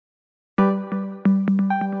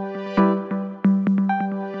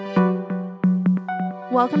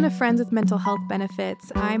Welcome to Friends with Mental Health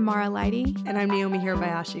Benefits. I'm Mara Leidy. And I'm Naomi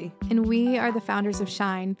Hirabayashi. And we are the founders of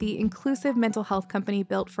Shine, the inclusive mental health company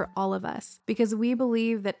built for all of us, because we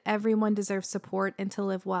believe that everyone deserves support and to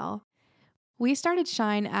live well. We started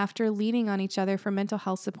Shine after leaning on each other for mental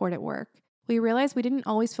health support at work. We realized we didn't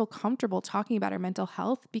always feel comfortable talking about our mental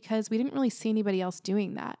health because we didn't really see anybody else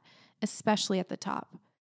doing that, especially at the top.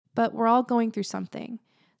 But we're all going through something.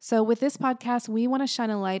 So with this podcast, we want to shine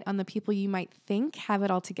a light on the people you might think have it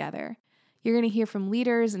all together. You're going to hear from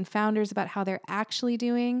leaders and founders about how they're actually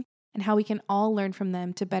doing and how we can all learn from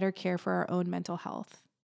them to better care for our own mental health.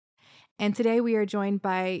 And today we are joined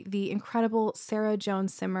by the incredible Sarah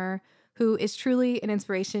Jones Simmer, who is truly an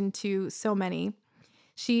inspiration to so many.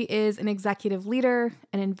 She is an executive leader,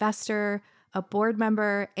 an investor, a board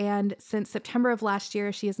member, and since September of last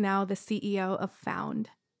year, she is now the CEO of Found.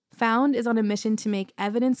 Found is on a mission to make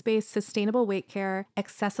evidence-based sustainable weight care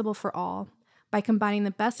accessible for all by combining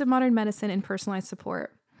the best of modern medicine and personalized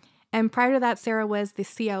support. And prior to that, Sarah was the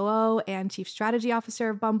COO and Chief Strategy Officer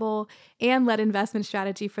of Bumble and led investment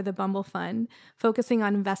strategy for the Bumble Fund, focusing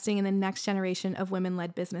on investing in the next generation of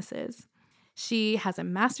women-led businesses. She has a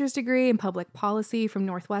master's degree in public policy from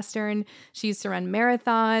Northwestern. She used to run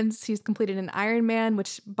marathons. She's completed an Ironman,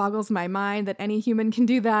 which boggles my mind that any human can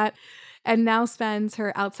do that, and now spends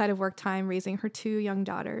her outside of work time raising her 2 young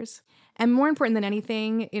daughters. And more important than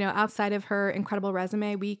anything, outside of her incredible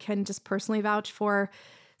resume, we can just personally vouch for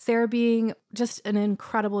Sarah being just an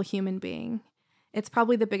incredible human being. It's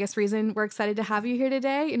probably the biggest reason we're excited to have you here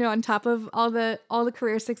today. On top of all the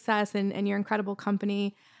career success and your incredible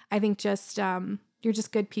company, I think just you're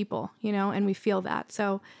just good people, and we feel that.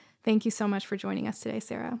 So thank you so much for joining us today,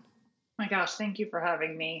 Sarah. My gosh, thank you for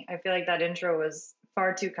having me. I feel like that intro was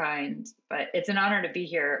far too kind, but it's an honor to be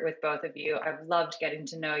here with both of you. I've loved getting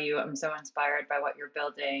to know you. I'm so inspired by what you're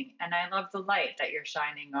building, and I love the light that you're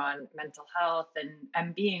shining on mental health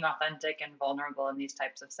and being authentic and vulnerable in these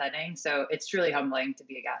types of settings. So it's truly humbling to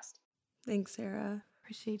be a guest. Thanks, Sarah.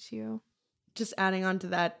 Appreciate you. Just adding on to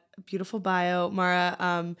that beautiful bio,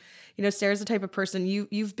 Mara, Sarah's the type of person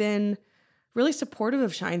you've been really supportive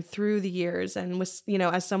of Shine through the years. And with,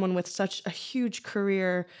 as someone with such a huge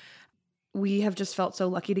career, we have just felt so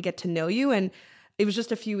lucky to get to know you. And it was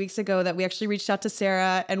just a few weeks ago that we actually reached out to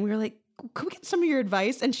Sarah and we were like, could we get some of your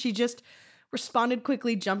advice? And she just responded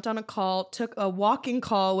quickly, jumped on a call, took a walking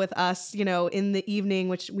call with us, in the evening,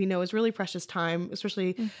 which we know is really precious time,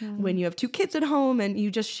 especially when you have 2 kids at home, and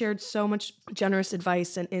you just shared so much generous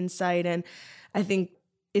advice and insight. And I think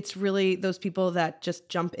it's really those people that just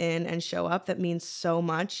jump in and show up that means so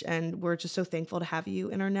much. And we're just so thankful to have you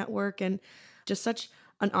in our network, and just such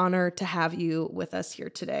an honor to have you with us here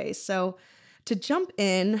today. So to jump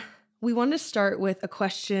in, we want to start with a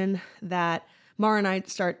question that Mara and I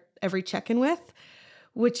start every check-in with,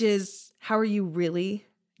 which is, how are you really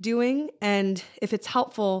doing? And if it's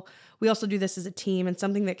helpful, we also do this as a team, and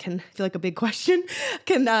something that can feel like a big question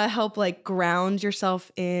can help ground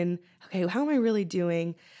yourself in, okay, how am I really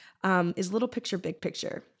doing? Is little picture, big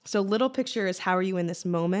picture. So little picture is, how are you in this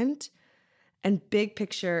moment? And big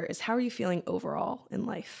picture is, how are you feeling overall in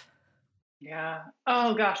life? Yeah.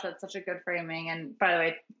 Oh gosh, that's such a good framing. And by the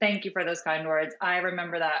way, thank you for those kind words. I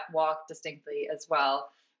remember that walk distinctly as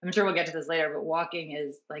well. I'm sure we'll get to this later, but walking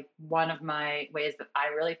is one of my ways that I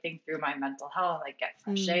really think through my mental health. I get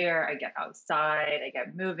fresh air, I get outside, I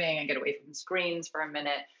get moving, I get away from screens for a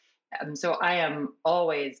minute. So I am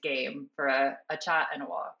always game for a chat and a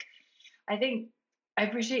walk. I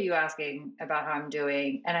appreciate you asking about how I'm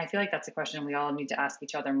doing. And I feel like that's a question we all need to ask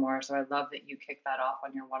each other more. So I love that you kick that off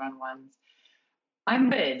on your one-on-ones. I'm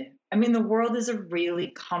good. I mean, the world is a really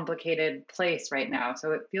complicated place right now.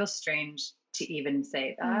 So it feels strange to even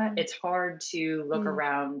say that. It's hard to look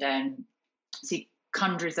around and see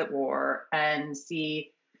countries at war and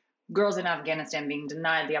see girls in Afghanistan being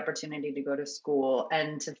denied the opportunity to go to school,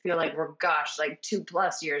 and to feel like we're,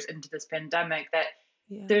 2+ years into this pandemic, that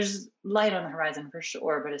there's light on the horizon for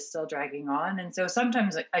sure, but it's still dragging on. And so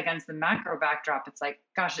sometimes against the macro backdrop, it's like,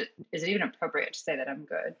 gosh, is it even appropriate to say that I'm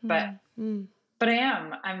good? But I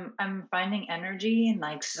am. I'm finding energy in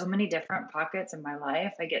so many different pockets in my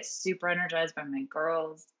life. I get super energized by my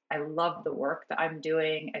girls. I love the work that I'm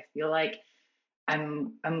doing. I feel like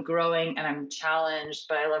I'm growing and I'm challenged,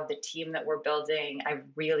 but I love the team that we're building. I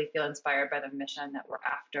really feel inspired by the mission that we're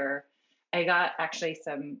after. I got actually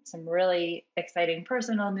some really exciting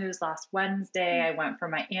personal news last Wednesday. I went for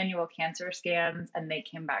my annual cancer scans and they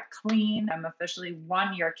came back clean. I'm officially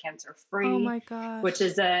 1 year cancer free. Oh my gosh. Which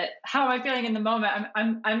is how am I feeling in the moment?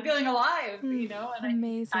 I'm feeling alive, And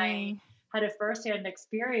amazing. I had a firsthand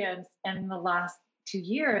experience in the last 2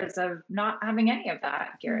 years of not having any of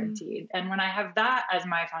that Mm. guaranteed. And when I have that as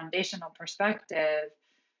my foundational perspective,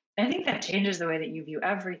 I think that changes the way that you view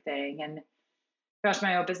everything. And gosh,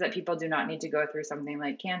 my hope is that people do not need to go through something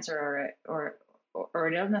like cancer or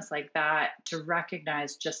an illness like that to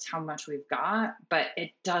recognize just how much we've got. But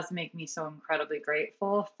it does make me so incredibly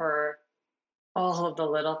grateful for all of the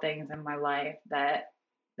little things in my life that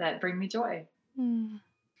bring me joy. Mm.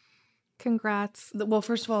 Congrats. Well,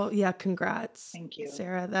 first of all, yeah, congrats, Thank you.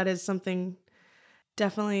 Sarah. That is something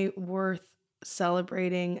definitely worth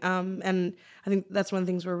celebrating. And I think that's one of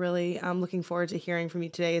the things we're really looking forward to hearing from you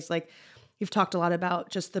today is like, you've talked a lot about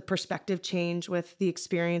just the perspective change with the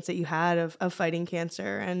experience that you had of fighting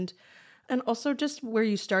cancer and also just where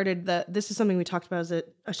you started. This is something we talked about as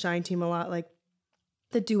a Shine team a lot, like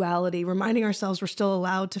the duality, reminding ourselves we're still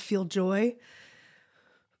allowed to feel joy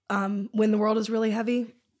when the world is really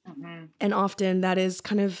heavy. Mm-hmm. And often that is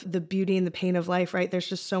kind of the beauty and the pain of life, right? There's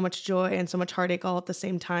just so much joy and so much heartache all at the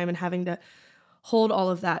same time, and having to hold all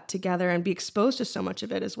of that together and be exposed to so much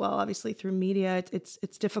of it as well. Obviously through media,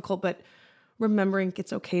 it's difficult, but remembering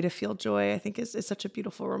it's okay to feel joy, I think is such a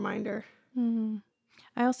beautiful reminder. Mm.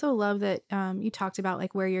 I also love that you talked about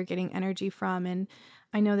like where you're getting energy from. And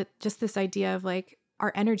I know that just this idea of like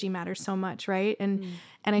our energy matters so much, right? And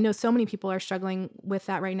I know so many people are struggling with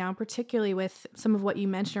that right now, particularly with some of what you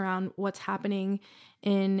mentioned around what's happening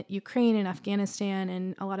in Ukraine and Afghanistan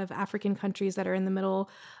and a lot of African countries that are in the middle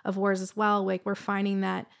of wars as well. Like we're finding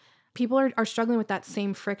that people are struggling with that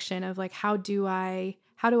same friction of like, how do I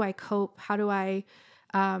cope? How do I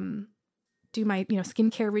do my,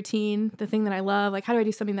 skincare routine, the thing that I love? Like, how do I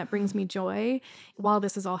do something that brings me joy while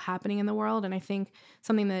this is all happening in the world? And I think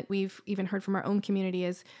something that we've even heard from our own community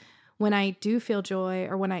is when I do feel joy,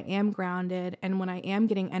 or when I am grounded, and when I am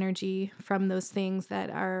getting energy from those things that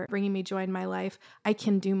are bringing me joy in my life, I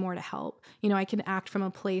can do more to help. I can act from a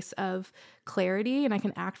place of clarity, and I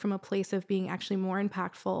can act from a place of being actually more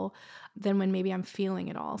impactful than when maybe I'm feeling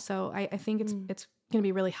it all. So I think it's going to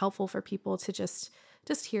be really helpful for people to just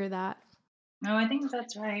hear that. No, I think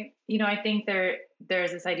that's right. I think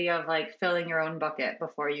there's this idea of like filling your own bucket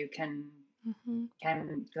before you can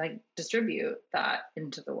like distribute that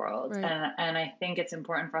into the world. Right. And I think it's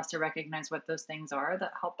important for us to recognize what those things are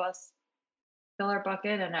that help us fill our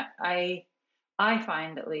bucket. And I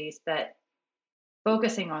find at least that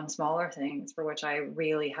focusing on smaller things for which I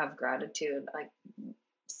really have gratitude, like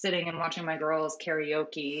sitting and watching my girls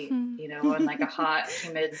karaoke, on like a hot,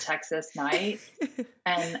 humid Texas night.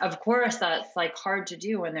 And of course, that's like hard to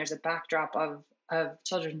do when there's a backdrop of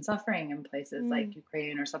children suffering in places like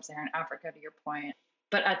Ukraine or sub-Saharan Africa, to your point.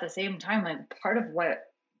 But at the same time, like part of what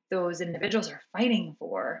those individuals are fighting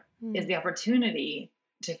for is the opportunity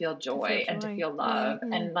to feel joy and to feel love.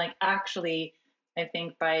 Right. And like, actually, I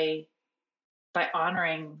think by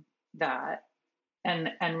honoring that,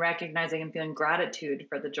 and recognizing and feeling gratitude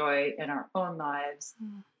for the joy in our own lives,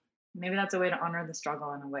 maybe that's a way to honor the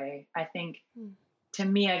struggle in a way. I think, to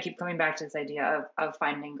me, I keep coming back to this idea of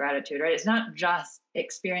finding gratitude, right? It's not just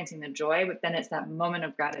experiencing the joy, but then it's that moment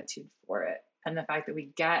of gratitude for it. And the fact that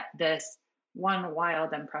we get this one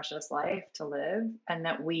wild and precious life to live, and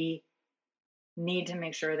that we need to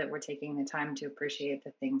make sure that we're taking the time to appreciate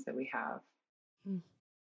the things that we have.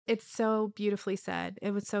 It's so beautifully said.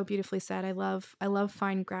 It was so beautifully said. I love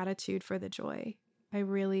find gratitude for the joy. I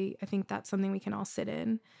think that's something we can all sit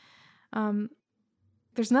in.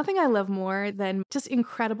 There's nothing I love more than just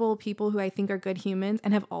incredible people who I think are good humans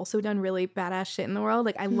and have also done really badass shit in the world.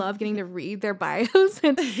 Like I love getting to read their bios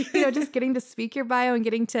and, just getting to speak your bio and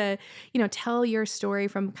getting to, tell your story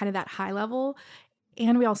from kind of that high level.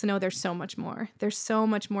 And we also know there's so much more. There's so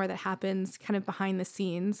much more that happens kind of behind the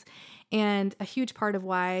scenes. And a huge part of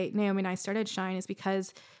why Naomi and I started Shine is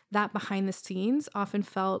because that behind the scenes often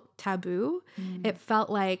felt taboo. It felt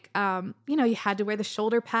like, you had to wear the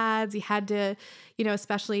shoulder pads. You had to,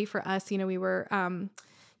 especially for us, we were,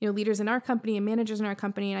 leaders in our company and managers in our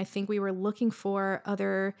company. And I think we were looking for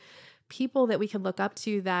other people that we could look up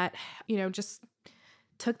to that, just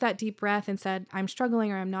took that deep breath and said, I'm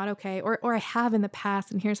struggling, or I'm not okay, or I have in the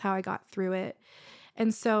past, and here's how I got through it.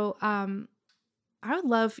 And so I would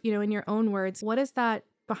love, in your own words, what does that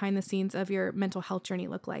behind the scenes of your mental health journey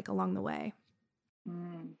look like along the way?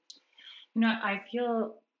 I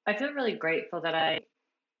feel really grateful that I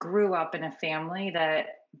grew up in a family that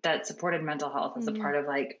that supported mental health as a part of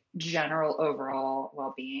like general overall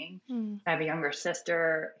well-being. I have a younger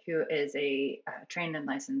sister who is a trained and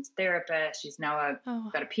licensed therapist. She's now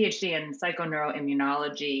got a PhD in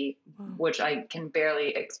psychoneuroimmunology, which I can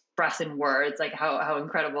barely express in words, like how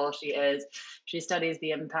incredible she is. She studies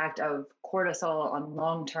the impact of cortisol on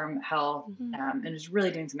long-term health, and is really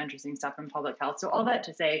doing some interesting stuff in public health. So all that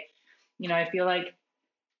to say, you know, I feel like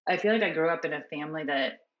I grew up in a family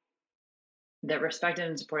that respected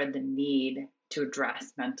and supported the need to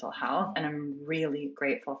address mental health. And I'm really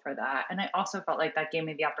grateful for that. And I also felt like that gave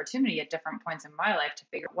me the opportunity at different points in my life to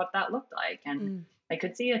figure out what that looked like. And I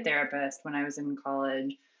could see a therapist when I was in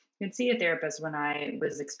college. I could see a therapist when I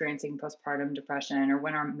was experiencing postpartum depression or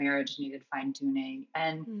when our marriage needed fine tuning.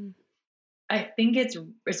 And I think it's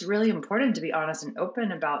really important to be honest and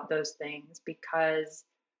open about those things, because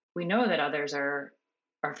we know that others are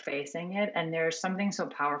facing it, and there's something so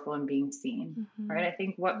powerful in being seen, right? I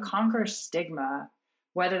think what conquers stigma,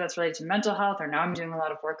 whether that's related to mental health or now I'm doing a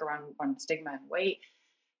lot of work on stigma and weight,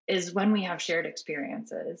 is when we have shared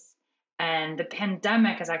experiences. And the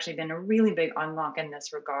pandemic has actually been a really big unlock in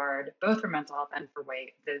this regard, both for mental health and for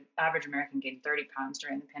weight. The average American gained 30 pounds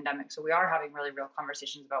during the pandemic. So we are having really real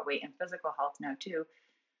conversations about weight and physical health now too.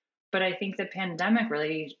 But I think the pandemic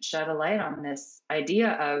really shed a light on this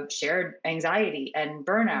idea of shared anxiety and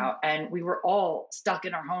burnout. And we were all stuck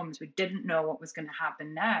in our homes. We didn't know what was going to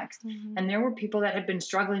happen next. And there were people that had been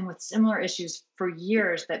struggling with similar issues for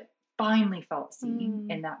years that finally felt seen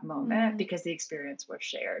in that moment because the experience was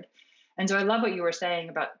shared. And so I love what you were saying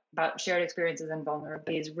about shared experiences and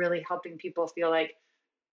vulnerabilities, really helping people feel like,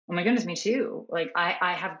 oh my goodness, me too. Like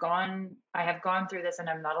I have gone through this and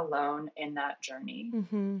I'm not alone in that journey.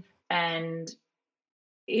 And,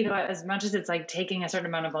 you know, as much as it's like taking a certain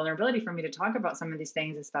amount of vulnerability for me to talk about some of these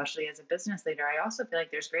things, especially as a business leader, I also feel like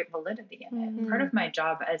there's great validity in it. Part of my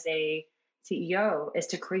job as a CEO is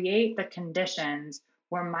to create the conditions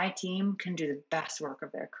where my team can do the best work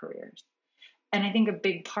of their careers. And I think a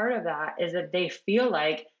big part of that is that they feel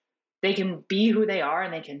like they can be who they are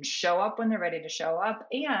and they can show up when they're ready to show up,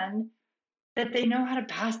 and that they know how to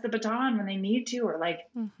pass the baton when they need to, or like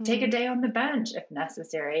take a day on the bench if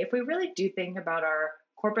necessary. If we really do think about our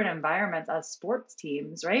corporate environments as sports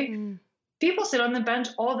teams, right? People sit on the bench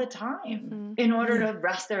all the time in order to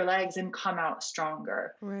rest their legs and come out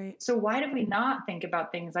stronger. Right. So why do we not think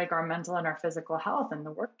about things like our mental and our physical health in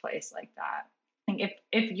the workplace like that? I think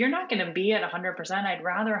if you're not going to be at 100%, I'd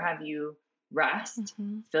rather have you rest,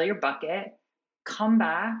 fill your bucket, come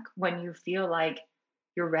back when you feel like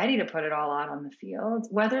you're ready to put it all out on the field,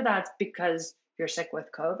 whether that's because you're sick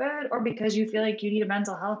with COVID or because you feel like you need a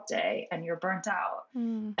mental health day and you're burnt out.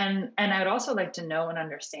 And I would also like to know and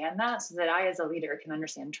understand that, so that I, as a leader, can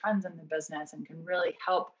understand trends in the business and can really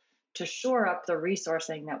help to shore up the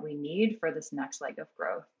resourcing that we need for this next leg of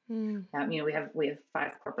growth. You know, we have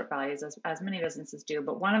 5 corporate values, as many businesses do,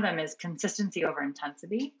 but one of them is consistency over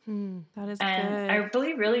intensity. That is and good. I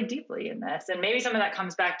believe really deeply in this. And maybe some of that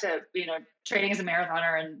comes back to, you know, training as a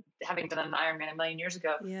marathoner and having done an Ironman a million years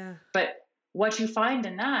ago. Yeah. But what you find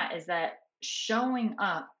in that is that showing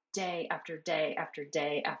up day after day after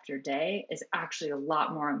day after day is actually a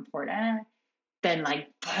lot more important than like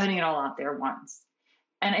putting it all out there once.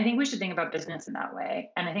 And I think we should think about business in that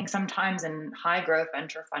way. And I think sometimes in high growth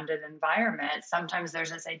venture funded environments, sometimes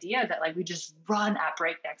there's this idea that like we just run at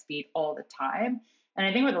breakneck speed all the time. And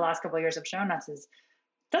I think what the last couple of years have shown us is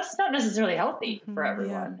that's not necessarily healthy for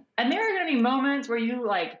everyone. And there are going to be moments where you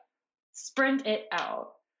like sprint it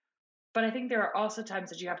out. But I think there are also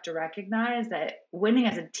times that you have to recognize that winning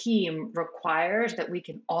as a team requires that we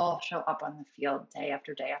can all show up on the field day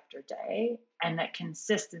after day after day, and that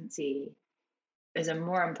consistency is a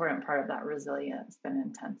more important part of that resilience than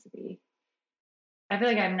intensity. I feel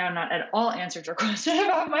like I've now not at all answered your question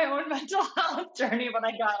about my own mental health journey, but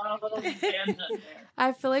I got on a little tangent there.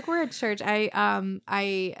 I feel like we're at church. I'm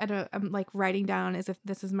like writing down as if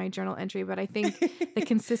this is my journal entry, but I think the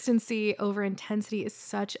consistency over intensity is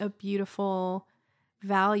such a beautiful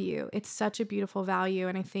value. It's such a beautiful value.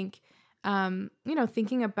 And I think, you know,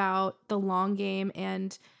 thinking about the long game,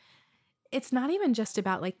 and it's not even just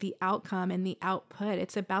about like the outcome and the output.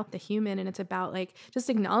 It's about the human, and it's about like just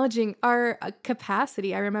acknowledging our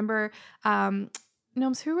capacity. I remember,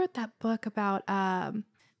 Gnomes, who wrote that book about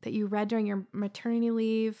that you read during your maternity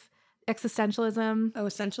leave? Existentialism. Oh,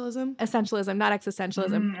 essentialism? Essentialism, not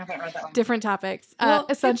existentialism. I haven't read that one. Different topics. Well,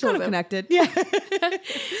 Essentialism. it's kind of connected. Yeah.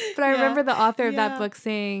 But I remember the author of that book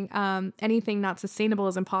saying, anything not sustainable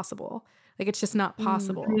is impossible. Like it's just not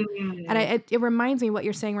possible. And it reminds me, what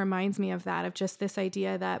you're saying reminds me of that, of just this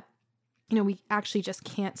idea that we actually just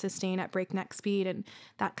can't sustain at breakneck speed, and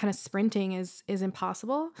that kind of sprinting is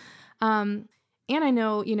impossible. And I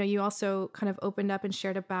know, you also kind of opened up and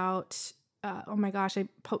shared about, oh my gosh,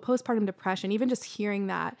 postpartum depression, even just hearing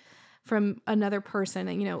that from another person.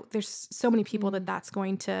 And, there's so many people that that's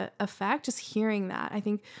going to affect. Just hearing that, I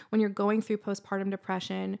think when you're going through postpartum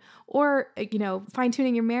depression or, fine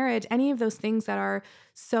tuning your marriage, any of those things that are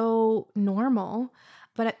so normal,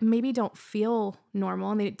 but maybe don't feel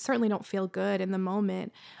normal, and they certainly don't feel good in the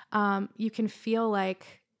moment, you can feel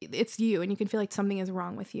like it's you, and you can feel like something is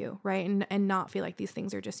wrong with you, right? And not feel like these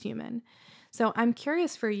things are just human. So I'm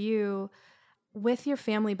curious for you, with your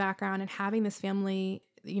family background and having this family,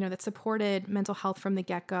 that supported mental health from the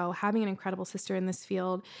get-go, having an incredible sister in this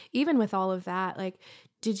field, even with all of that, like,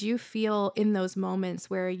 did you feel in those moments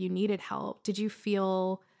where you needed help, did you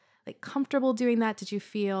feel like comfortable doing that? Did you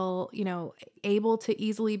feel, able to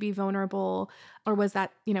easily be vulnerable, or was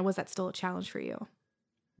that still a challenge for you?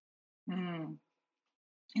 Mm.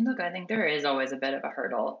 And look, I think there is always a bit of a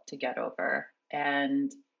hurdle to get over.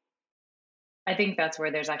 And I think that's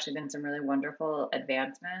where there's actually been some really wonderful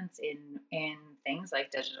advancements in things like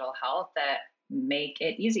digital health that make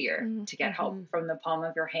it easier to get help from the palm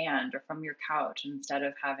of your hand or from your couch instead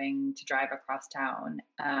of having to drive across town,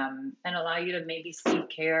 and allow you to maybe seek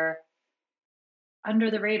care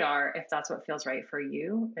under the radar if that's what feels right for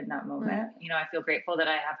you in that moment. Right. I feel grateful that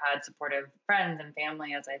I have had supportive friends and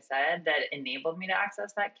family, as I said, that enabled me to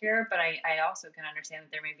access that care. But I also can understand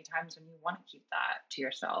that there may be times when you want to keep that to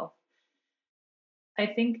yourself. I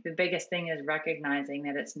think the biggest thing is recognizing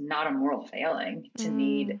that it's not a moral failing to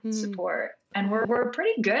need support. And we're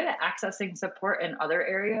pretty good at accessing support in other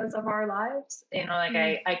areas of our lives.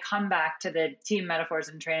 I come back to the team metaphors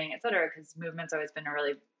and training, et cetera, because movement's always been a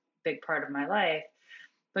really big part of my life.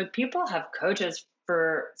 But people have coaches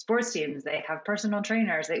for sports teams. They have personal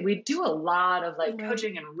trainers. We do a lot of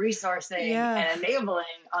coaching and resourcing and enabling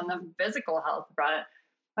on the physical health front.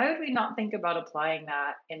 Why would we not think about applying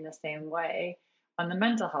that in the same way on the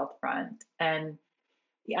mental health front? And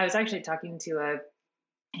I was actually talking to a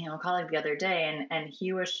colleague the other day, and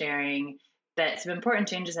he was sharing that some important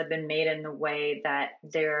changes have been made in the way that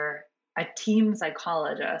a team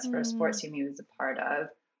psychologist for a sports team he was a part of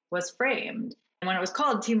was framed. And when it was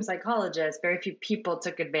called team psychologist, very few people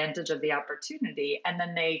took advantage of the opportunity. And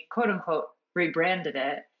then they, quote unquote, rebranded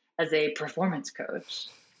it as a performance coach.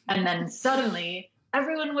 And then suddenly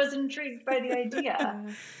everyone was intrigued by the idea.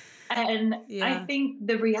 And I think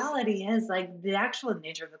the reality is the actual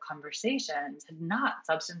nature of the conversations had not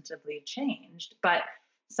substantively changed, but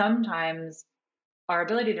sometimes our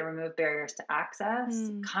ability to remove barriers to access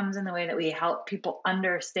comes in the way that we help people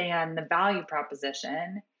understand the value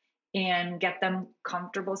proposition and get them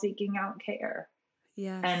comfortable seeking out care.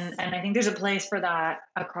 Yes. And I think there's a place for that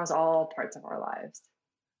across all parts of our lives.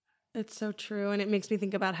 It's so true. And it makes me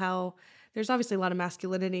think about how there's obviously a lot of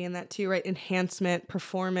masculinity in that too, right? Enhancement,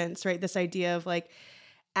 performance, right? This idea of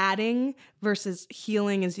adding versus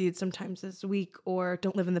healing is viewed sometimes as weak or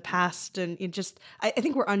don't live in the past. And I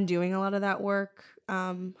think we're undoing a lot of that work,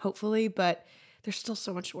 hopefully, but there's still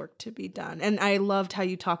so much work to be done. And I loved how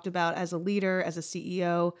you talked about, as a leader, as a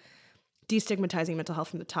CEO, destigmatizing mental health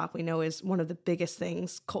from the top, we know is one of the biggest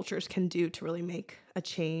things cultures can do to really make a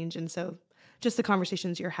change. And so just the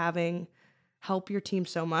conversations you're having help your team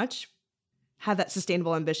so much. Have that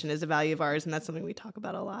sustainable ambition is a value of ours, and that's something we talk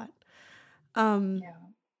about a lot.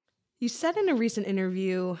 You said in a recent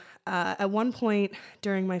interview, at one point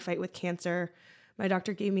during my fight with cancer, my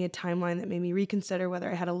doctor gave me a timeline that made me reconsider whether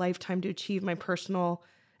I had a lifetime to achieve my personal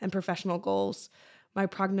and professional goals. My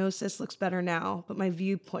prognosis looks better now, but my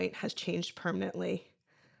viewpoint has changed permanently.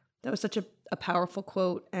 That was such a powerful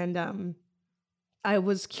quote. And I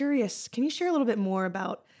was curious, can you share a little bit more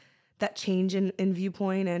about that change in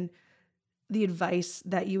viewpoint and the advice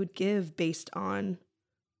that you would give based on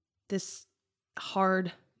this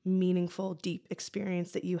hard, meaningful, deep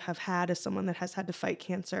experience that you have had as someone that has had to fight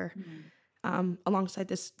cancer, alongside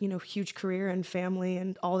this, huge career and family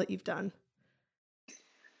and all that you've done?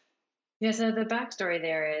 Yeah, so the backstory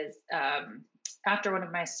there is, after one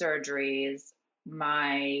of my surgeries,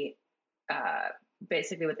 my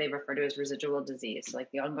basically what they refer to as residual disease, like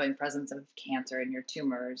the ongoing presence of cancer in your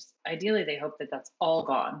tumors. Ideally, they hope that that's all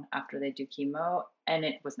gone after they do chemo, and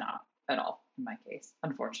it was not at all in my case,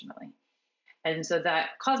 unfortunately. And so that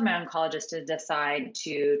caused my oncologist to decide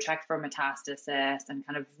to check for metastasis and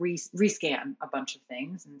kind of rescan a bunch of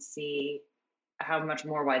things and see how much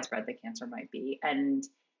more widespread the cancer might be. And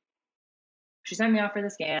she sent me off for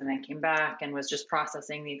the scan, and I came back and was just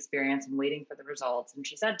processing the experience and waiting for the results. And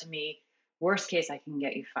she said to me, worst case, I can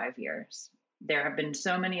get you 5 years. there have been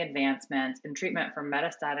so many advancements in treatment for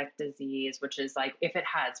metastatic disease, which is like if it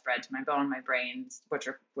had spread to my bone, my brains,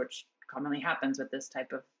 which commonly happens with this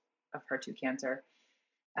type of HER2 cancer.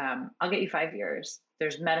 I'll get you 5 years.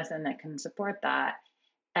 There's medicine that can support that.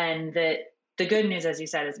 And the good news, as you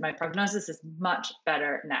said, is my prognosis is much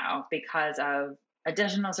better now because of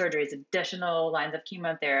additional surgeries, additional lines of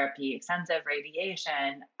chemotherapy, extensive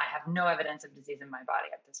radiation. I have no evidence of disease in my body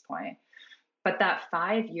at this point. But that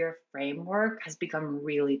 5-year framework has become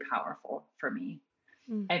really powerful for me.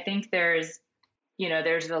 I think there's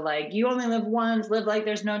the like, you only live once, live like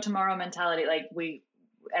there's no tomorrow mentality. Like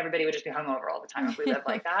everybody would just be hungover all the time if we lived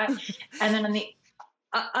like that. And then on the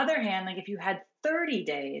other hand, like if you had 30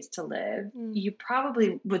 days to live, you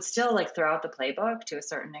probably would still like throw out the playbook to a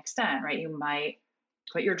certain extent, right? You might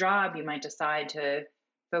quit your job. You might decide to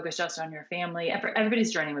focus just on your family.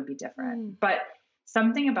 Everybody's journey would be different. But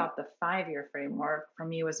something about the 5-year framework for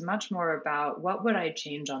me was much more about what would I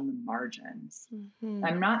change on the margins?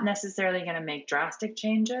 I'm not necessarily going to make drastic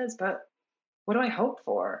changes, but what do I hope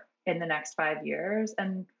for in the next 5 years?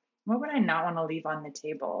 And what would I not want to leave on the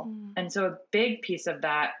table? And so a big piece of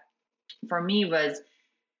that for me was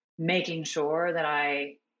making sure that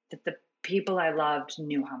the people I loved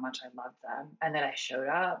knew how much I loved them and that I showed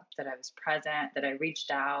up, that I was present, that I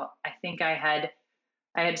reached out. I think I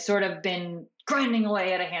had sort of been grinding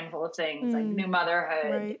away at a handful of things like new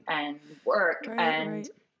motherhood and work.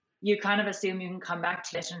 You kind of assume you can come back to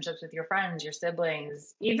relationships with your friends, your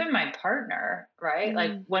siblings, even my partner, right?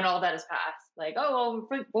 Like when all that is past, like, oh,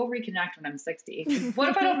 we'll reconnect when I'm 60. What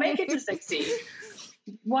if I don't make it to 60?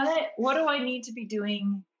 What do I need to be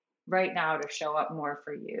doing right now to show up more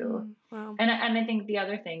for you? Wow. And I think the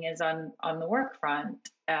other thing is on the work front,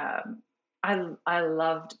 I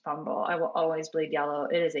loved Bumble. I will always bleed yellow.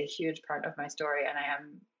 It is a huge part of my story. And I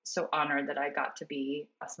am so honored that I got to be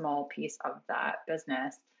a small piece of that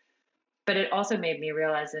business. But it also made me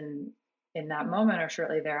realize in that moment or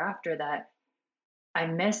shortly thereafter that I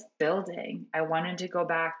missed building. I wanted to go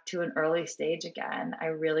back to an early stage again. I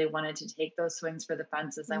really wanted to take those swings for the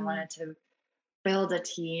fences. I wanted to build a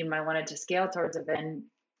team. I wanted to scale towards a win.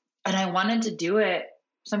 And I wanted to do it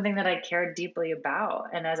something that I cared deeply about.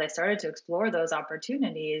 And as I started to explore those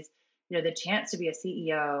opportunities, the chance to be a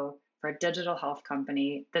CEO for a digital health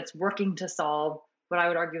company that's working to solve what I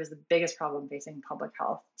would argue is the biggest problem facing public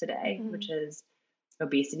health today, which is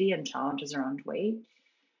obesity and challenges around weight.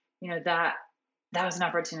 That was an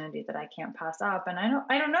opportunity that I can't pass up. And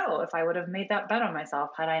I don't know if I would have made that bet on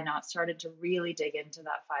myself had I not started to really dig into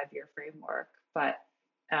that 5-year framework. But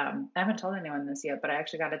I haven't told anyone this yet, but I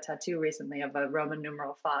actually got a tattoo recently of a Roman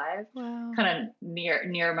numeral 5, kind of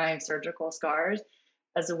near my surgical scars,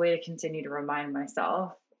 as a way to continue to remind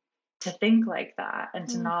myself to think like that and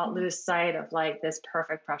to not lose sight of like this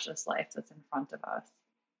perfect, precious life that's in front of us.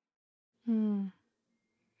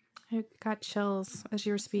 I got chills as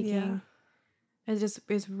you were speaking.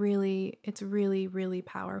 It's really, really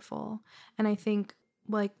powerful. And I think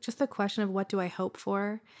like just the question of what do I hope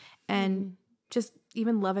for, and just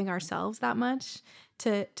even loving ourselves that much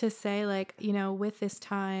to say like, with this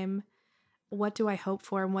time, what do I hope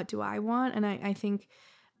for and what do I want? And I think,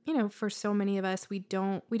 for so many of us, we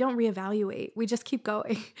don't reevaluate. We just keep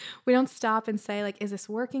going. We don't stop and say like, is this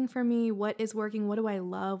working for me? What is working? What do I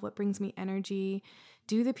love? What brings me energy?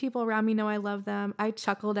 Do the people around me know I love them? I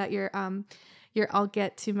chuckled at your I'll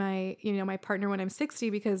get to my, my partner when I'm 60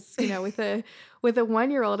 because, with a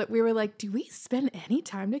 1-year-old, we were like, do we spend any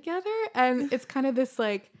time together? And it's kind of this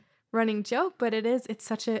like running joke, but it's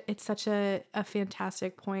such a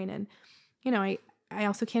fantastic point. And, I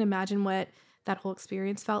also can't imagine what that whole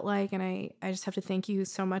experience felt like. And I just have to thank you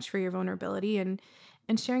so much for your vulnerability and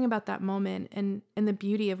sharing about that moment and the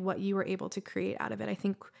beauty of what you were able to create out of it. I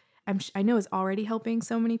think I know is already helping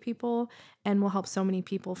so many people and will help so many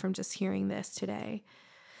people from just hearing this today.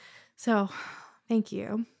 So thank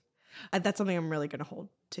you. That's something I'm really going to hold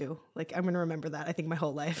to. Like, I'm going to remember that, I think, my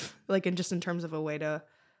whole life, like, and just in terms of a way to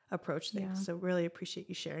approach things. Yeah. So really appreciate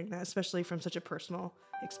you sharing that, especially from such a personal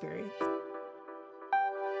experience.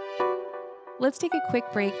 Let's take a quick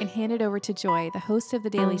break and hand it over to Joy, the host of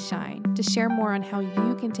The Daily Shine, to share more on how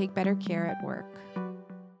you can take better care at work.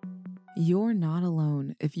 You're not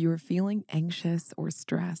alone if you're feeling anxious or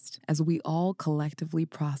stressed as we all collectively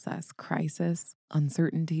process crisis,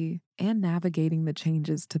 uncertainty, and navigating the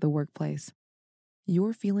changes to the workplace.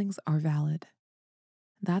 Your feelings are valid.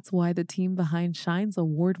 That's why the team behind Shine's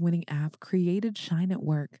award-winning app created Shine at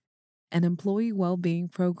Work, an employee well-being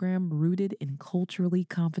program rooted in culturally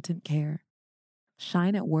competent care.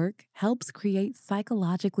 Shine at Work helps create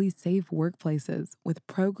psychologically safe workplaces with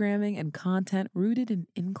programming and content rooted in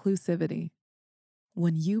inclusivity.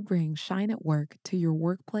 When you bring Shine at Work to your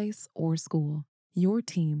workplace or school, your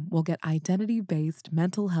team will get identity-based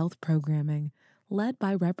mental health programming led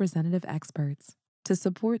by representative experts to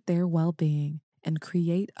support their well-being and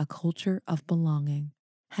create a culture of belonging.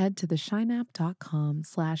 Head to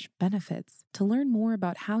theshineapp.com/benefits to learn more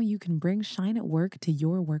about how you can bring Shine at Work to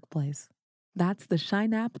your workplace. That's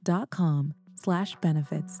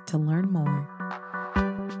theshineapp.com/benefits to learn more.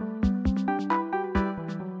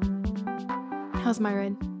 How's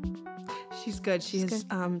Myra? She's good. She's good.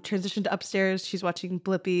 Transitioned to upstairs. She's watching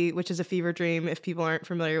Blippi, which is a fever dream if people aren't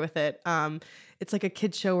familiar with it. It's like a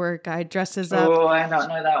kid show where a guy dresses up. Oh, I don't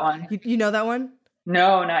know that one. You know that one?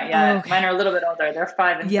 No, not yet. Oh, okay. Mine are a little bit older. They're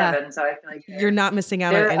 5 and 7, so I feel like you're not missing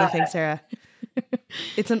out on anything, Sarah.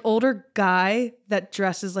 It's an older guy that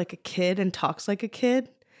dresses like a kid and talks like a kid,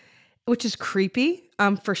 which is creepy,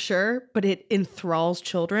 for sure, but it enthralls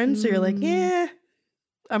children. So you're like, yeah,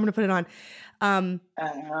 I'm gonna put it on.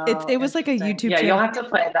 It was like a YouTube channel. You'll have to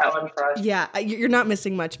play that one for us. Yeah, you're not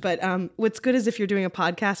missing much, but what's good is if you're doing a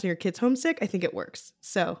podcast and your kid's homesick, I think it works.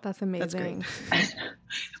 So that's amazing. That's great.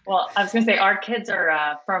 Well, I was going to say our kids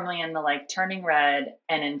are firmly in the like turning red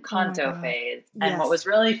and Encanto phase. And what was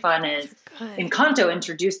really fun is Encanto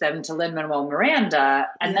introduced them to Lin-Manuel Miranda.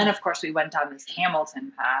 And then, of course, we went down this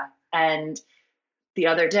Hamilton path. And the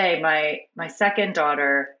other day, my second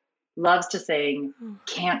daughter loves to sing,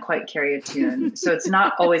 can't quite carry a tune. So it's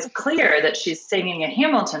not always clear that she's singing a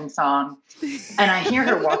Hamilton song. And I hear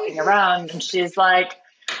her walking around and she's like,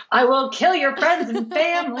 I will kill your friends and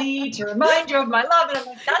family to remind you of my love. And I'm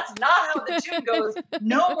like, that's not how the tune goes.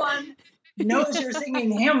 No one knows you're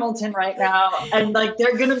singing Hamilton right now. And like,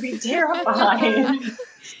 they're going to be terrified.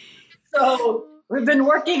 So we've been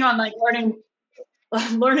working on like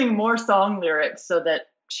learning more song lyrics so that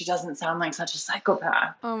she doesn't sound like such a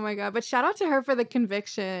psychopath. Oh my God. But shout out to her for the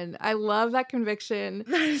conviction. I love that conviction.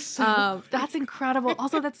 That's incredible.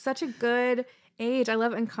 Also, that's such a good age. I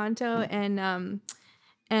love Encanto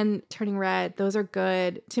and Turning Red. Those are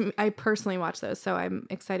good. I personally watch those, so I'm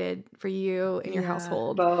excited for you and your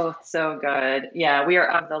household. Both so good. Yeah, we are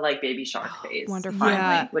of the like baby shark phase. Wonderful.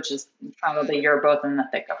 Finally, which is probably you're both in the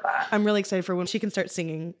thick of that. I'm really excited for when she can start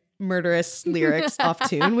singing murderous lyrics off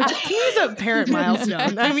tune, which to me is a parent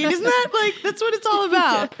milestone. I mean, isn't that like, that's what it's all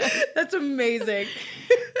about? That's amazing.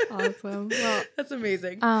 Awesome. Well, that's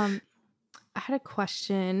amazing. I had a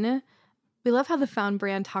question. We love how the Found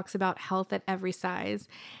brand talks about health at every size.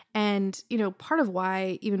 And, part of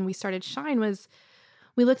why even we started Shine was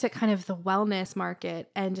we looked at kind of the wellness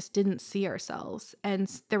market and just didn't see ourselves.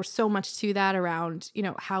 And there was so much to that around,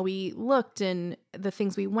 how we looked and the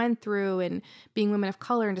things we went through and being women of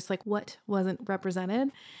color and just like what wasn't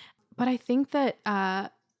represented. But I think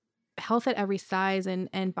that health at every size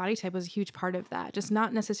and body type was a huge part of that. Just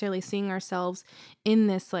not necessarily seeing ourselves in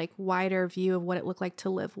this like wider view of what it looked like to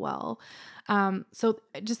live well. So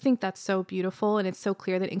I just think that's so beautiful. And it's so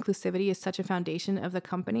clear that inclusivity is such a foundation of the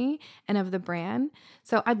company and of the brand.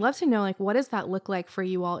 So I'd love to know, like, what does that look like for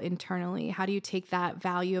you all internally? How do you take that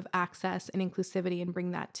value of access and inclusivity and bring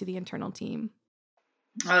that to the internal team?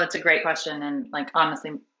 Oh, that's a great question. And like,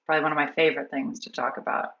 honestly, probably one of my favorite things to talk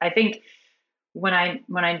about. I think when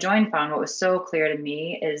I joined Found, what was so clear to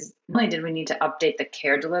me is not only did we need to update the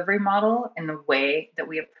care delivery model in the way that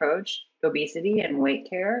we approach obesity and weight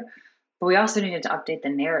care, but we also needed to update the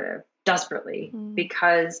narrative desperately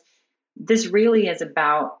because this really is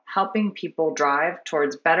about helping people drive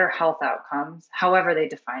towards better health outcomes, however they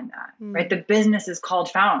define that, right? The business is called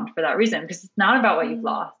Found for that reason, because it's not about what you've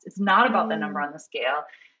lost. It's not about the number on the scale.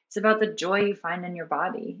 It's about the joy you find in your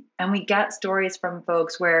body. And we get stories from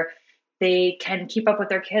folks where they can keep up with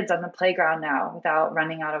their kids on the playground now without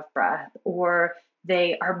running out of breath, or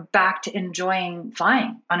they are back to enjoying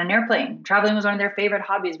flying on an airplane. Traveling was one of their favorite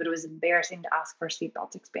hobbies, but it was embarrassing to ask for a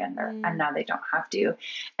seatbelt expander, and now they don't have to.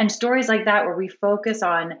 And stories like that where we focus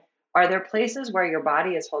on, are there places where your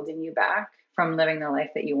body is holding you back from living the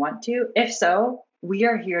life that you want to? If so, we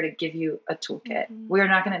are here to give you a toolkit. We are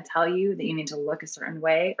not going to tell you that you need to look a certain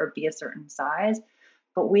way or be a certain size,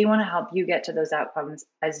 but we want to help you get to those outcomes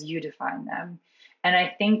as you define them. And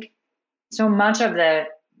I think so much of the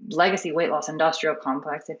legacy weight loss industrial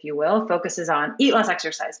complex, if you will, focuses on eat less,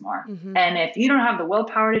 exercise more. And if you don't have the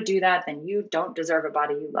willpower to do that, then you don't deserve a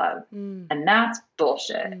body you love. And that's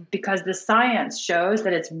bullshit, because the science shows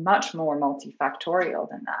that it's much more multifactorial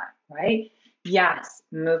than that, right? Yes,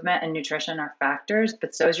 movement and nutrition are factors,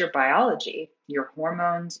 but so is your biology, your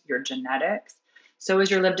hormones, your genetics. So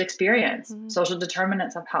is your lived experience, social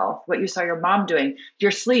determinants of health, what you saw your mom doing,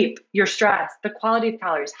 your sleep, your stress, the quality of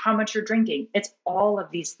calories, how much you're drinking. It's all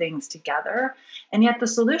of these things together. And yet the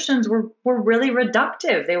solutions were really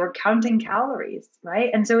reductive. They were counting calories,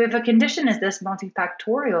 right? And so if a condition is this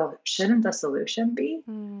multifactorial, shouldn't the solution be?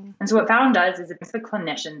 And so what Found does is it brings the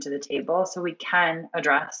clinician to the table so we can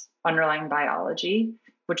address underlying biology,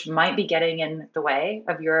 which might be getting in the way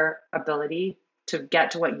of your ability to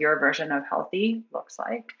get to what your version of healthy looks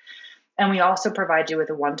like. And we also provide you with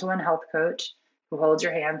a one-to-one health coach who holds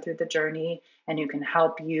your hand through the journey and who can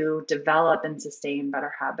help you develop and sustain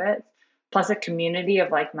better habits, plus a community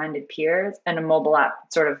of like-minded peers and a mobile app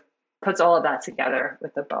that sort of puts all of that together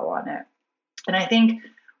with a bow on it. And I think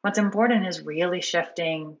what's important is really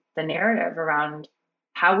shifting the narrative around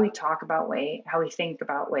how we talk about weight, how we think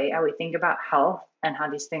about weight, how we think about health, and how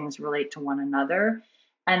these things relate to one another.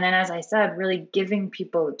 And then, as I said, really giving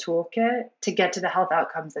people a toolkit to get to the health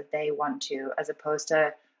outcomes that they want to, as opposed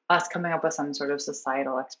to us coming up with some sort of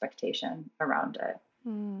societal expectation around it.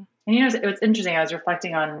 And, it's interesting. I was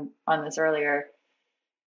reflecting on this earlier.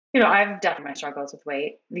 I've definitely my struggles with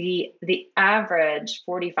weight. The average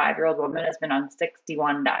 45-year-old woman has been on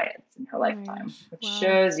 61 diets in her lifetime, which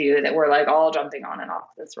shows you that we're all jumping on and off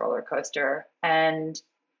this roller coaster. And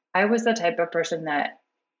I was the type of person that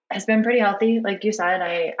has been pretty healthy. Like you said,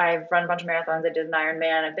 I've run a bunch of marathons. I did an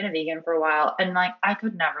Ironman. I've been a vegan for a while. And I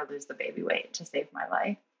could never lose the baby weight to save my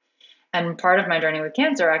life. And part of my journey with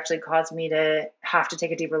cancer actually caused me to have to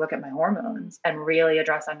take a deeper look at my hormones and really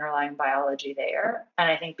address underlying biology there.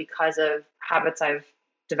 And I think because of habits I've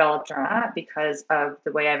developed around that, because of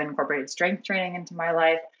the way I've incorporated strength training into my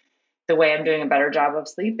life, the way I'm doing a better job of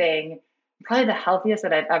sleeping, probably the healthiest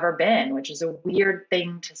that I've ever been, which is a weird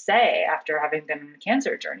thing to say after having been in the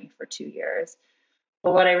cancer journey for 2 years.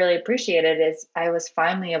 But what I really appreciated is I was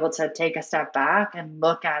finally able to take a step back and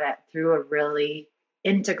look at it through a really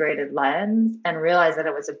integrated lens and realize that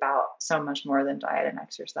it was about so much more than diet and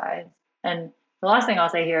exercise. And the last thing I'll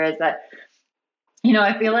say here is that,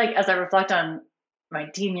 I feel like as I reflect on my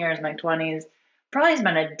teen years, my 20s, probably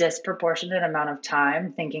spent a disproportionate amount of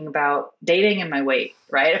time thinking about dating and my weight,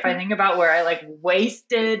 right? If I think about where I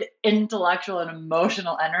wasted intellectual and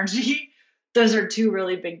emotional energy, those are two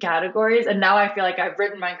really big categories. And now I feel like I've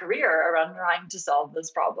written my career around trying to solve those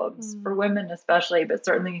problems for women, especially, but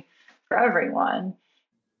certainly for everyone.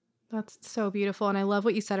 That's so beautiful. And I love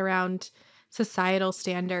what you said around societal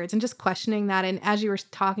standards and just questioning that. And as you were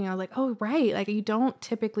talking, I was like, oh, right. You don't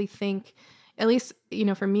typically think, at least,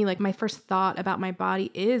 for me, my first thought about my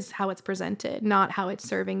body is how it's presented, not how it's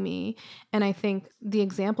serving me. And I think the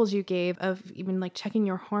examples you gave of even checking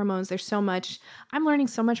your hormones, there's so much, I'm learning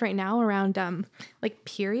so much right now around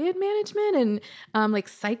period management and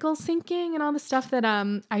cycle syncing and all the stuff that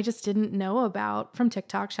I just didn't know about from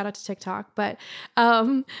TikTok. Shout out to TikTok. But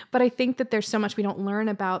I think that there's so much we don't learn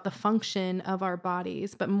about the function of our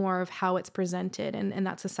bodies, but more of how it's presented and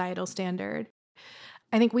that societal standard.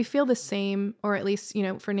 I think we feel the same, or at least,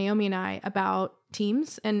 for Naomi and I, about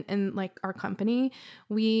teams and our company.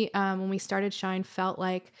 We, when we started Shine, felt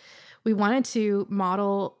like we wanted to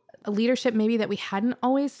model a leadership maybe that we hadn't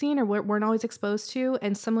always seen or weren't always exposed to.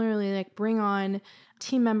 And similarly, bring on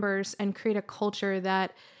team members and create a culture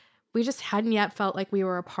that we just hadn't yet felt like we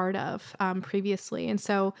were a part of previously. And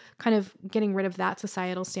so kind of getting rid of that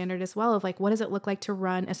societal standard as well of what does it look like to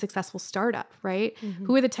run a successful startup, right? Mm-hmm.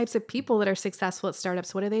 Who are the types of people that are successful at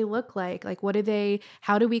startups? What do they look like?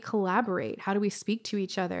 How do we collaborate? How do we speak to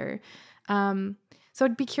each other? So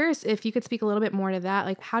I'd be curious if you could speak a little bit more to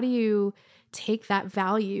that. How do you take that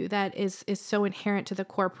value that is so inherent to the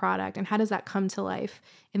core product and how does that come to life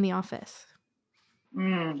in the office?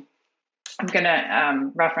 I'm going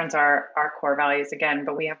to reference our core values again,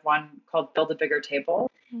 but we have one called Build a Bigger Table.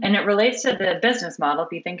 Mm-hmm. And it relates to the business model.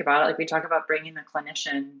 If you think about it, we talk about bringing the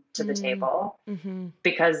clinician to the table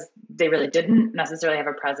because they really didn't necessarily have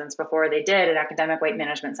a presence before. They did at academic weight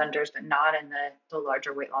management centers, but not in the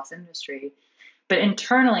larger weight loss industry. But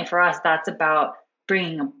internally for us, that's about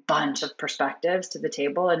bringing a bunch of perspectives to the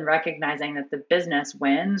table and recognizing that the business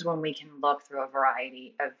wins when we can look through a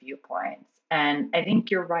variety of viewpoints. And I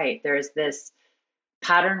think you're right. There's this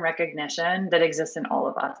pattern recognition that exists in all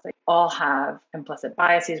of us. All have implicit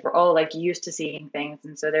biases. We're all used to seeing things.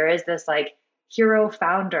 And so there is this hero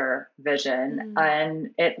founder vision. And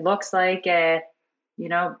it looks like a,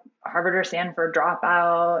 Harvard or Stanford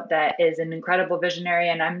dropout that is an incredible visionary.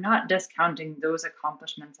 And I'm not discounting those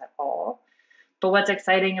accomplishments at all. But what's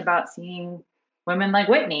exciting about seeing women like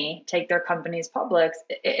Whitney take their companies public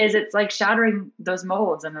is it's shattering those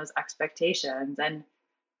molds and those expectations. And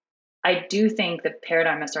I do think the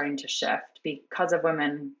paradigm is starting to shift because of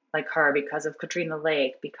women like her, because of Katrina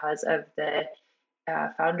Lake, because of the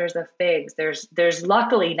founders of FIGS. There's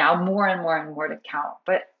luckily now more and more and more to count,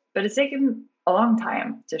 but it's taken a long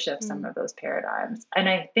time to shift some of those paradigms. And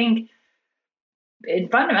I think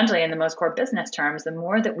fundamentally, in the most core business terms, the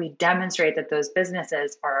more that we demonstrate that those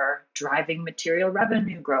businesses are driving material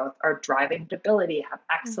revenue growth, are driving stability, have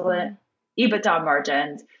excellent EBITDA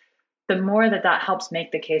margins, the more that helps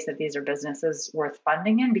make the case that these are businesses worth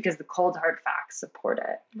funding in, because the cold hard facts support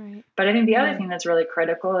it. Right. But I think the other thing that's really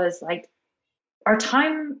critical is like, our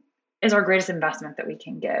time is our greatest investment that we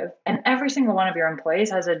can give. And every single one of your employees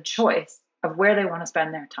has a choice of where they want to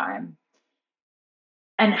spend their time.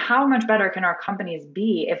 And how much better can our companies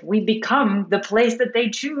be if we become the place that they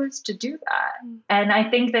choose to do that? And I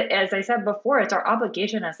think that, as I said before, it's our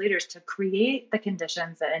obligation as leaders to create the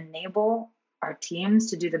conditions that enable our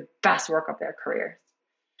teams to do the best work of their careers.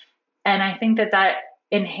 And I think that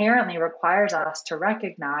inherently requires us to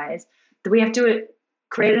recognize that we have to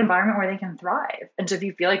create an environment where they can thrive. And so if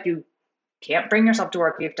you feel like you can't bring yourself to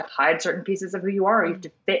work, you have to hide certain pieces of who you are, you have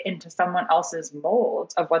to fit into someone else's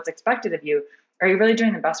mold of what's expected of you, are you really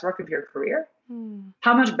doing the best work of your career?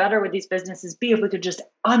 How much better would these businesses be if we could just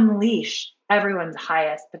unleash everyone's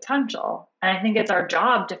highest potential? And I think it's our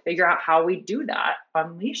job to figure out how we do that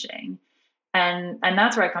unleashing. And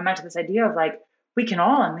that's where I come back to this idea of like, we can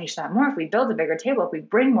all unleash that more if we build a bigger table, if we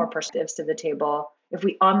bring more perspectives to the table, if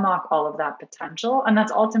we unlock all of that potential. And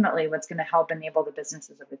that's ultimately what's going to help enable the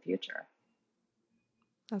businesses of the future.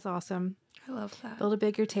 That's awesome. I love that. Build a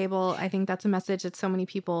bigger table. I think that's a message that so many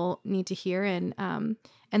people need to hear, and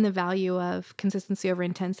the value of consistency over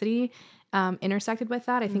intensity intersected with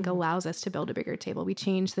that, I think allows us to build a bigger table. We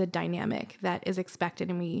change the dynamic that is expected,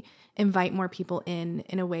 and we invite more people in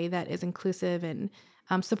a way that is inclusive and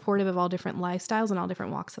supportive of all different lifestyles and all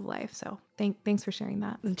different walks of life. So thanks for sharing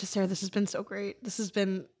that. And Sarah, this has been so great.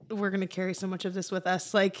 We're going to carry so much of this with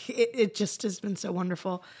us. Like it just has been so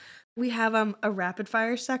wonderful. We have a rapid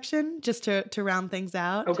fire section just to round things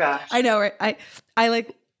out. Oh gosh. I know, right?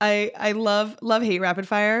 I love hate rapid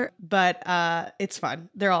fire, but it's fun.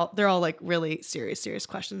 They're all like really serious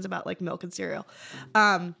questions about like milk and cereal.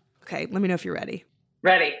 Okay, let me know if you're ready.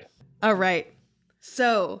 Ready. All right.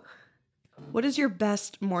 So, what is your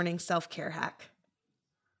best morning self-care hack?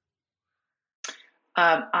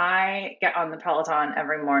 I get on the Peloton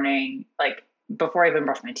every morning, like before I even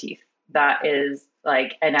brush my teeth. That is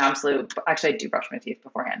like an absolute, actually I do brush my teeth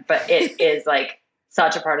beforehand, but it is like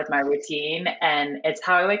such a part of my routine, and it's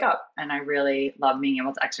how I wake up. And I really love being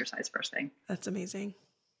able to exercise first thing. That's amazing.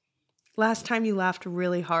 Last time you laughed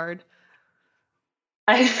really hard?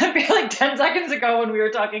 I feel like 10 seconds ago when we were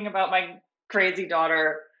talking about my crazy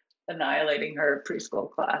daughter annihilating her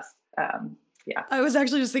preschool class. Yeah. I was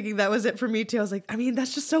actually just thinking that was it for me too. I was like, I mean,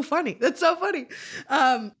 that's just so funny. That's so funny.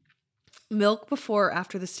 Milk before or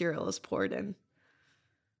after the cereal is poured in?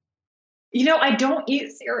 You know, I don't eat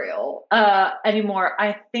cereal anymore.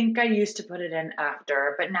 I think I used to put it in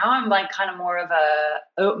after, but now I'm like kind of more of a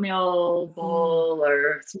oatmeal bowl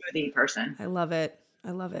or smoothie person. I love it.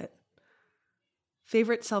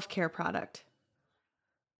 Favorite self-care product?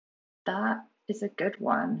 That is a good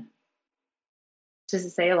one. Does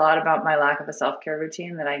it say a lot about my lack of a self-care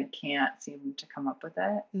routine that I can't seem to come up with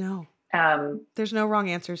it? No. There's no wrong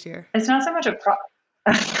answers here. It's not so much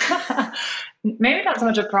maybe not so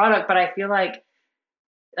much a product, but I feel like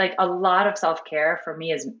a lot of self-care for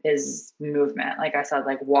me is movement. Like I said,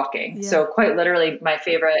 like walking. Yeah. So quite literally my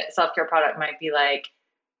favorite self-care product might be like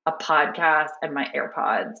a podcast and my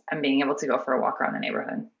AirPods and being able to go for a walk around the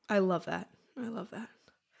neighborhood. I love that.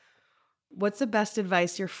 What's the best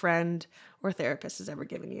advice your friend or therapist has ever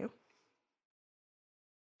given you?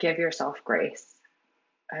 Give yourself grace.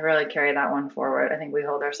 I really carry that one forward. I think we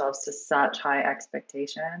hold ourselves to such high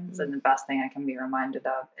expectations, and the best thing I can be reminded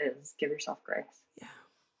of is give yourself grace. Yeah.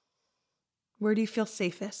 Where do you feel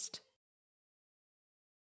safest?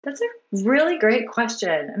 That's a really great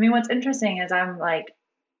question. I mean, what's interesting is I'm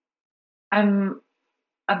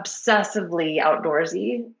obsessively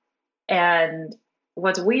outdoorsy, and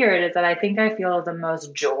what's weird is that I think I feel the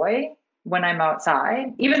most joy when I'm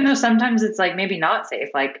outside, even though sometimes it's like maybe not safe.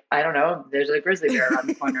 Like, I don't know, there's a grizzly bear around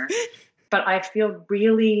the corner, but I feel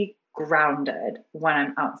really grounded when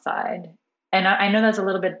I'm outside. And I know that's a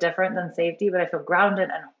little bit different than safety, but I feel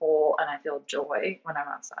grounded and whole, and I feel joy when I'm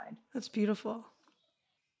outside. That's beautiful.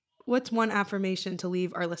 What's one affirmation to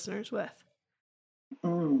leave our listeners with?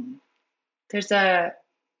 There's a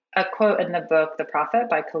quote in the book, The Prophet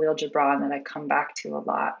by Khalil Gibran, that I come back to a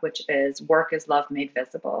lot, which is, work is love made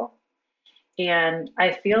visible. And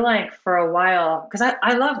I feel like for a while, because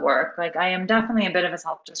I love work, like I am definitely a bit of a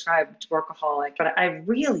self-described workaholic, but I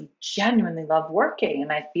really genuinely love working.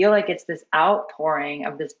 And I feel like it's this outpouring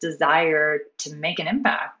of this desire to make an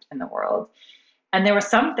impact in the world. And there was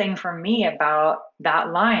something for me about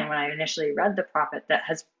that line when I initially read The Prophet that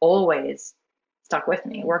has always stuck with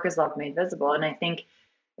me. Work is love made visible. And I think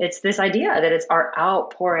it's this idea that it's our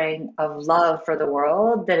outpouring of love for the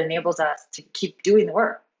world that enables us to keep doing the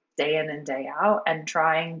work day in and day out and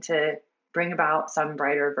trying to bring about some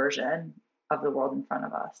brighter version of the world in front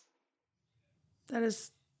of us. That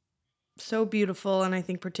is so beautiful. And I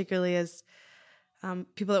think particularly as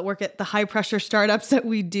people that work at the high pressure startups that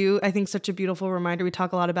we do, I think such a beautiful reminder. We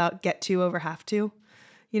talk a lot about get to over have to,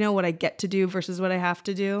 what I get to do versus what I have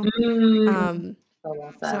to do.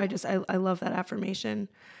 So I love that affirmation.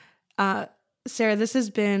 Sarah, this has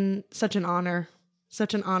been such an honor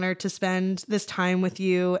to spend this time with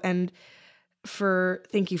you, and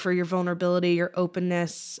thank you for your vulnerability, your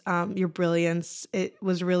openness, your brilliance. It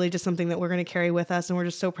was really just something that we're going to carry with us, and we're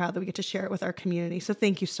just so proud that we get to share it with our community. So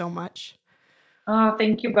thank you so much. Oh,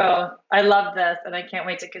 thank you both. I love this, and I can't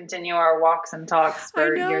wait to continue our walks and talks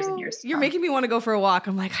for years and years to come. You're making me want to go for a walk.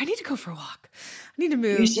 I'm like, I need to go for a walk. I need to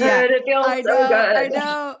move. You should. Yeah. It feels so good.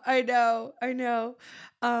 I know.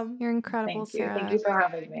 You're incredible, Sarah. Thank you for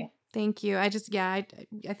having me. Thank you. I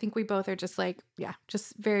think we both are just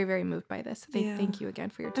just very, very moved by this. Thank you again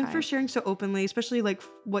for your time. And for sharing so openly, especially like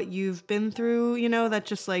what you've been through, that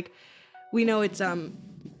just like, we know it's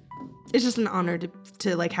just an honor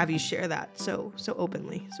to like have you share that so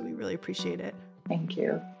openly. So we really appreciate it. Thank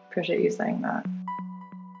you. Appreciate you saying that.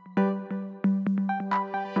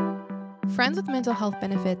 Friends with Mental Health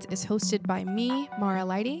Benefits is hosted by me, Mara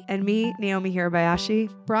Lighty. And me, Naomi Hirabayashi.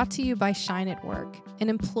 Brought to you by Shine at Work, an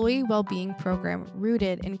employee well-being program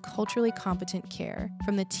rooted in culturally competent care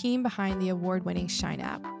from the team behind the award-winning Shine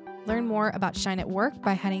app. Learn more about Shine at Work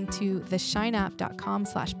by heading to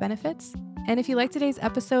theshineapp.com/benefits. And if you like today's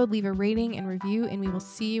episode, leave a rating and review, and we will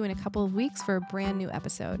see you in a couple of weeks for a brand new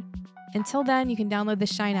episode. Until then, you can download the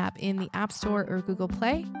Shine app in the App Store or Google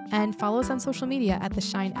Play, and follow us on social media at the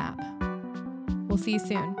Shine app. We'll see you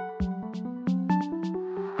soon.